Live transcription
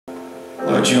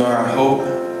Lord, you are our hope,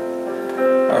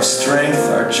 our strength,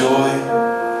 our joy,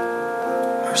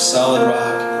 our solid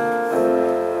rock.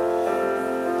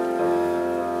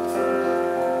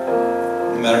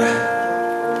 No matter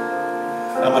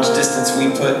how much distance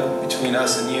we put between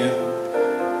us and you,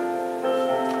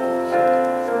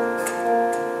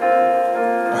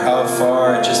 or how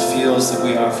far it just feels that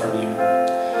we are from you,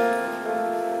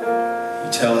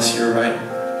 you tell us you're right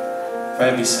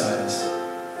beside us,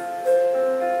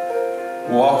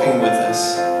 walking with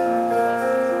us.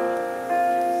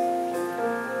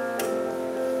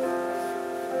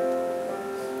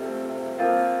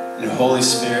 And Holy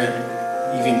Spirit,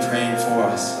 even praying for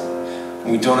us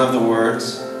when we don't have the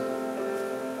words.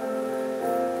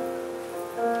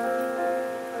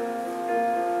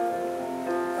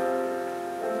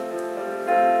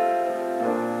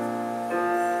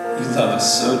 You love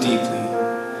us so deeply.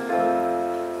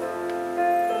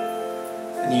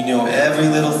 And you know every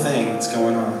little thing that's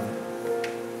going on.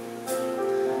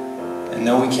 And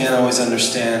no, we can't always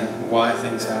understand why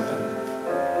things happen.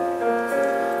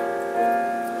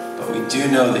 But we do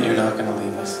know that you're not going to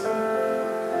leave us.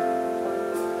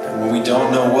 And when we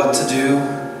don't know what to do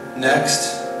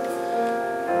next,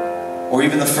 or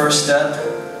even the first step,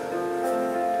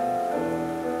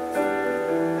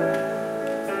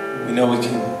 we know we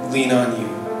can lean on you.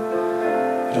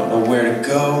 We don't know where to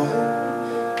go,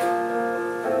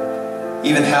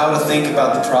 even how to think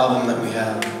about the problem that we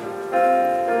have,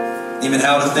 even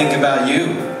how to think about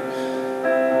you.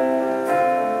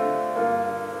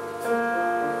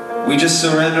 We just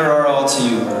surrender our all to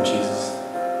you, Lord Jesus.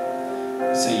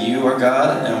 We say you are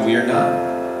God and we are not.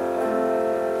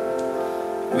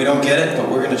 We don't get it, but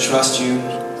we're going to trust you.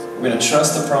 We're going to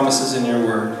trust the promises in your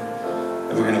word,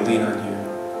 and we're going to lean on you.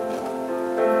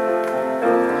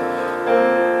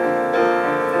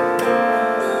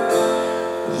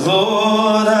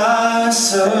 Lord, I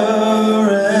surrender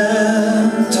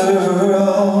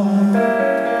all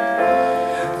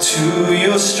to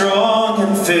your strong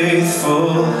and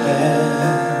faithful hand.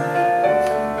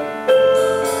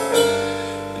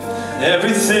 In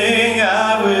everything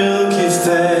I will give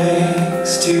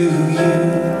thanks to you.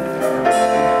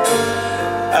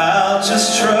 I'll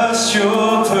just trust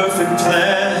your perfect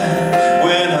plan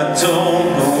when I don't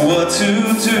know what to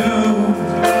do.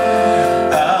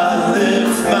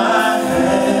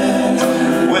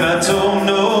 Don't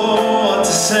know what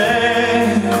to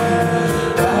say.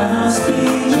 I'll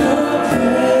speak your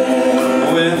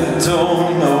praise. When I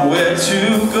don't know where to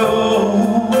go,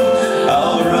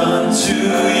 I'll run to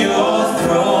your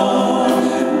throne.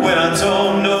 When I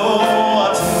don't know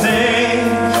what to think,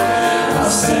 I'll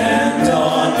stand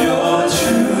on your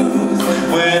truth.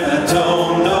 When I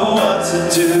don't know what to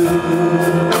do,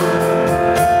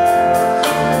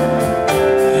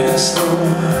 yes, Lord.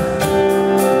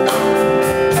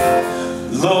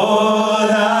 Lord,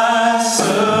 I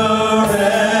surrender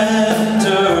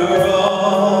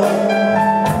all,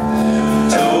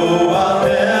 though I'll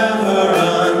never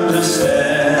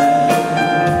understand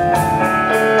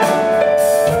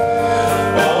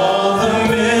all the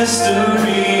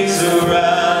mysteries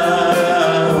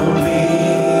around me.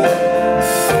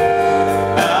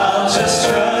 I'll just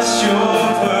trust your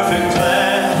perfect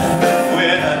plan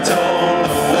when I don't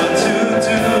know what to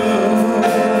do.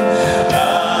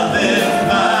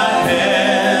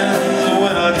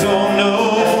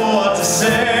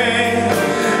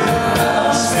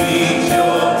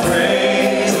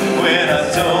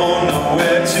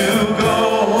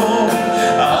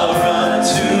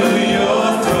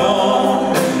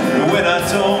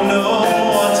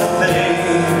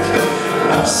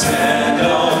 Stand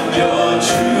on your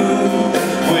truth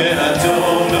when I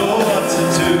don't know what to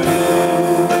do.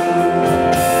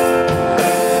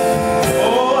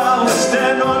 Oh, I will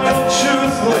stand on your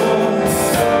truth, Lord.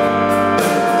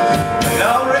 And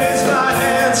I'll raise my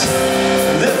hands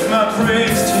and lift my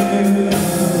praise to you.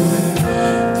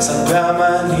 As I bow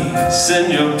my knees, send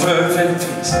your perfect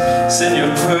peace, send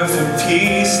your perfect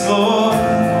peace, Lord.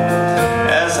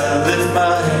 As I lift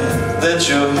my hand, let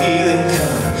your healing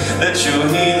come. Let your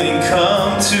healing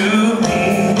come to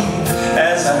me.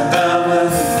 As I bow my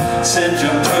knee, send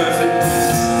your perfect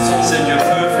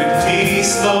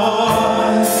peace,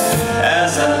 Lord.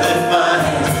 As I lift my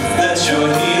hand, let your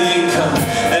healing come.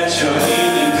 Let your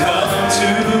healing come to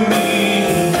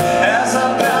me. As I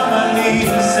bow my knee,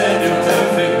 send your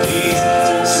perfect peace.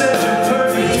 Send your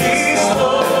perfect peace,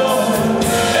 Lord.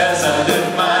 As I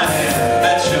lift my hand,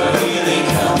 let your healing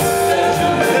come.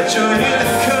 Let your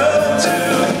healing come to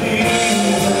me.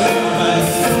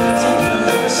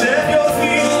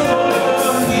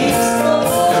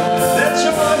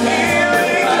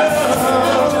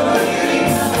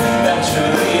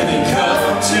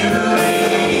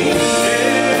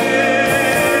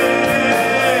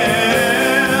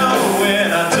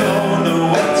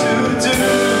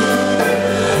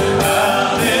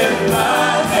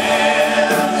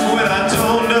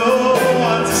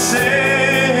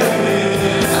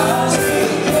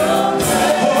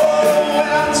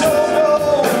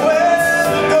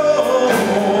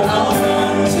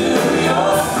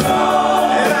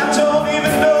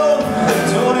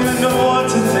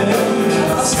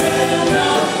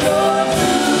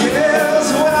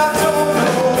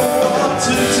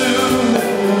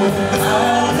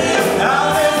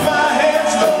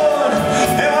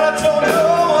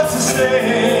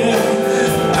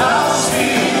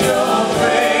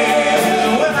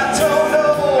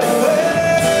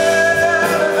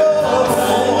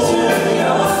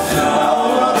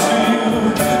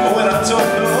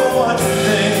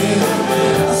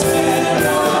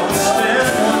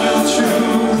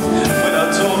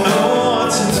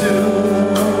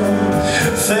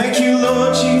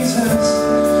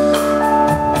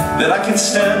 that I can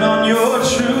stand on your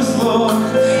truth, Lord,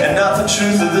 and not the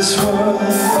truth of this world.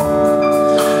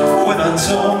 When I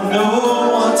don't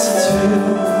know what to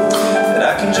do, that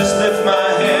I can just lift my